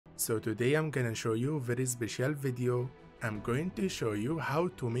So today I'm gonna show you a very special video. I'm going to show you how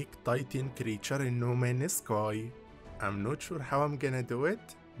to make Titan creature in No Man's Sky. I'm not sure how I'm gonna do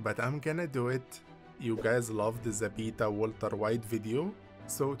it, but I'm gonna do it. You guys loved the Beta Walter White video,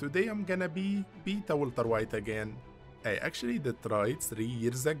 so today I'm gonna be Beta Walter White again. I actually did try it 3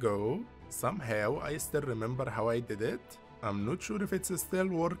 years ago. Somehow I still remember how I did it. I'm not sure if it's still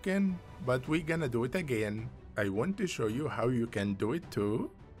working, but we're gonna do it again. I want to show you how you can do it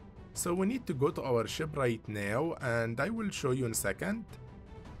too. So we need to go to our ship right now, and I will show you in a second.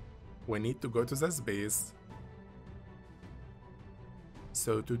 We need to go to the space.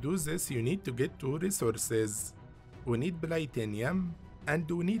 So to do this you need to get 2 resources. We need platinum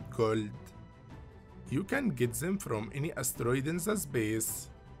and we need gold. You can get them from any asteroid in the space.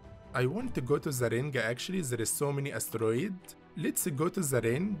 I want to go to the ring. Actually there is so many asteroids. Let's go to the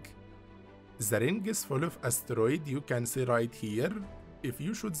ring. The ring is full of asteroids, you can see right here. If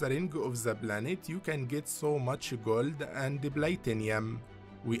you shoot the ring of the planet, you can get so much gold and platinum.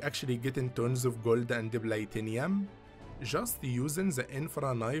 We actually get in tons of gold and platinum. Just using the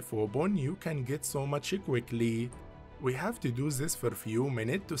infra knife weapon, you can get so much quickly. We have to do this for a few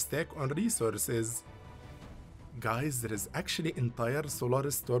minutes to stack on resources. Guys, there is actually entire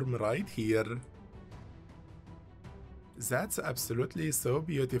solar storm right here. That's absolutely so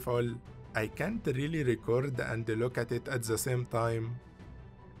beautiful. I can't really record and look at it at the same time.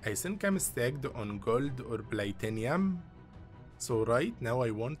 I think I'm stacked on gold or platinum. So right now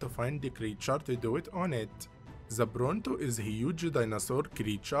I want to find the creature to do it on it. The Bronto is a huge dinosaur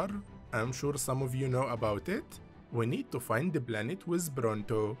creature. I'm sure some of you know about it. We need to find the planet with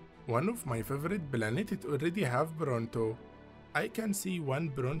Bronto. One of my favorite planets, it already have Bronto. I can see one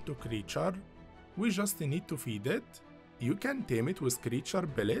Bronto creature. We just need to feed it. You can tame it with creature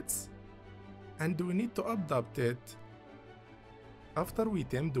pellets. And we need to adopt it. After we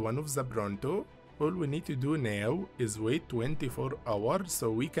tamed one of the Bronto, all we need to do now is wait 24 hours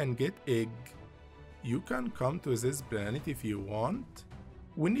so we can get egg. You can come to this planet if you want.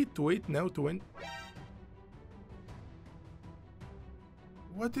 We need to wait now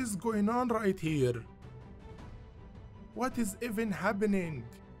What is going on right here? What is even happening?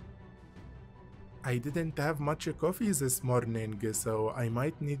 I didn't have much coffee this morning, so I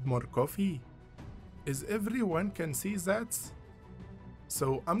might need more coffee. Is everyone can see that?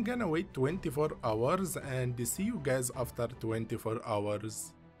 So I'm gonna wait 24 hours and see you guys after 24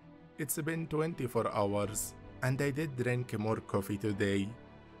 hours. It's been 24 hours and I did drink more coffee today.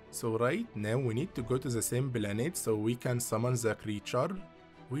 So right now we need to go to the same planet so we can summon the creature.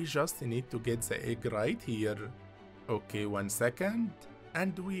 We just need to get the egg right here. Okay, 1 second.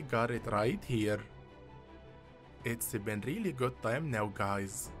 And we got it right here. It's been really good time now,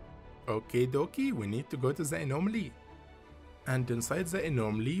 guys. Okay dokie, we need to go to the anomaly. And inside the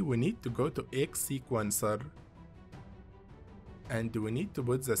anomaly, we need to go to egg sequencer. And we need to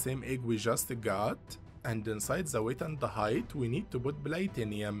put the same egg we just got. And inside the weight and the height, we need to put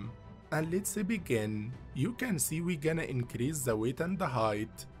platinum. And let's begin. You can see we gonna increase the weight and the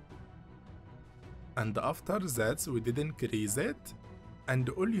height. And after that, we did increase it. And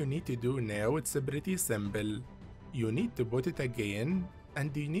all you need to do now, it's pretty simple. You need to put it again.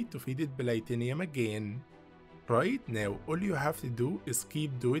 And you need to feed it platinum again. Right now, all you have to do is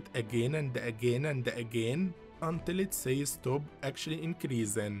keep do it again and again and again until it says stop actually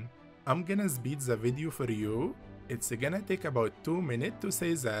increasing. I'm gonna speed the video for you. It's gonna take about 2 minutes to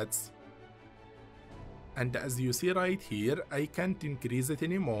say that. And as you see right here, I can't increase it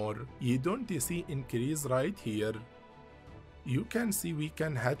anymore. You don't see increase right here. You can see we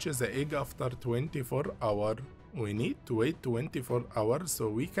can hatch the egg after 24 hours. We need to wait 24 hours so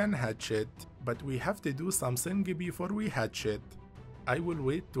we can hatch it, but we have to do something before we hatch it. I will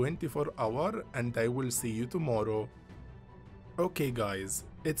wait 24 hours and I will see you tomorrow. Okay guys,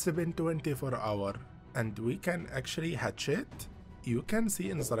 it's been 24 hours and we can actually hatch it. You can see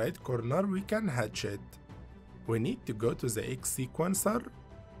in the right corner we can hatch it. We need to go to the egg sequencer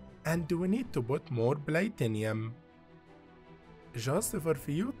and we need to put more platinum. Just for a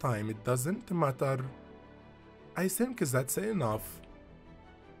few time, it doesn't matter. I think that's enough.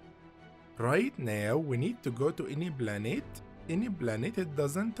 Right now, we need to go to any planet. Any planet, it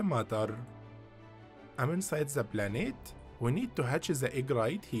doesn't matter. I'm inside the planet. We need to hatch the egg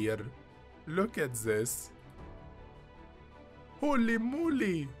right here. Look at this. Holy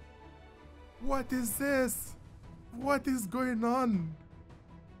moly! What is this? What is going on?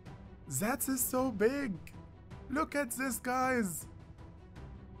 That is so big. Look at this, guys.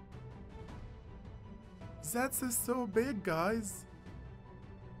 That's so big, guys.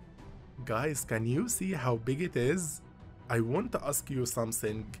 Guys, can you see how big it is? I want to ask you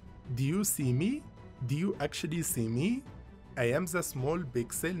something. Do you see me? Do you actually see me? I am the small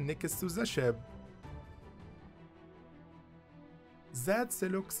pixel next to the ship. That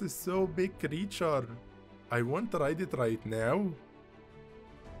looks so big creature. I want to ride it right now.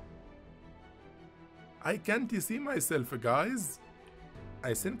 I can't see myself, guys.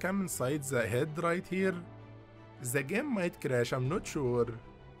 I think I'm inside the head right here. The game might crash, I'm not sure.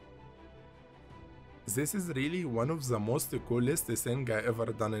 This is really one of the most coolest thing I ever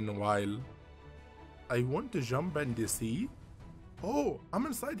done in a while. I want to jump and see. Oh, I'm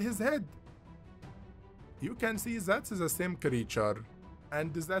inside his head. You can see that's the same creature,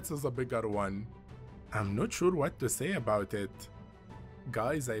 and that's the bigger one. I'm not sure what to say about it.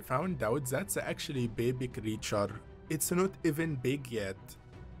 Guys, I found out that's actually baby creature. It's not even big yet.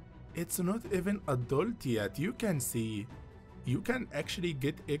 It's not even adult yet, you can see. You can actually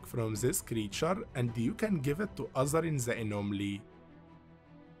get egg from this creature and you can give it to other in the anomaly.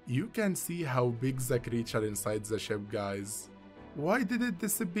 You can see how big the creature inside the ship, guys. Why did it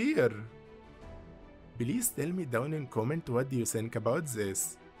disappear? Please tell me down in comment what do you think about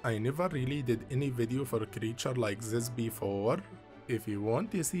this. I never really did any video for a creature like this before. If you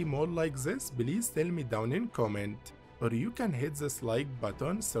want to see more like this, please tell me down in comment. Or you can hit this like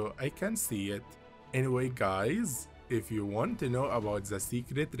button so I can see it. Anyway guys, if you want to know about the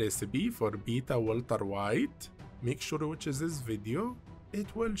secret recipe for Beta Walter White, make sure to watch this video. It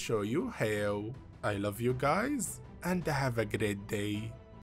will show you how. I love you guys and have a great day.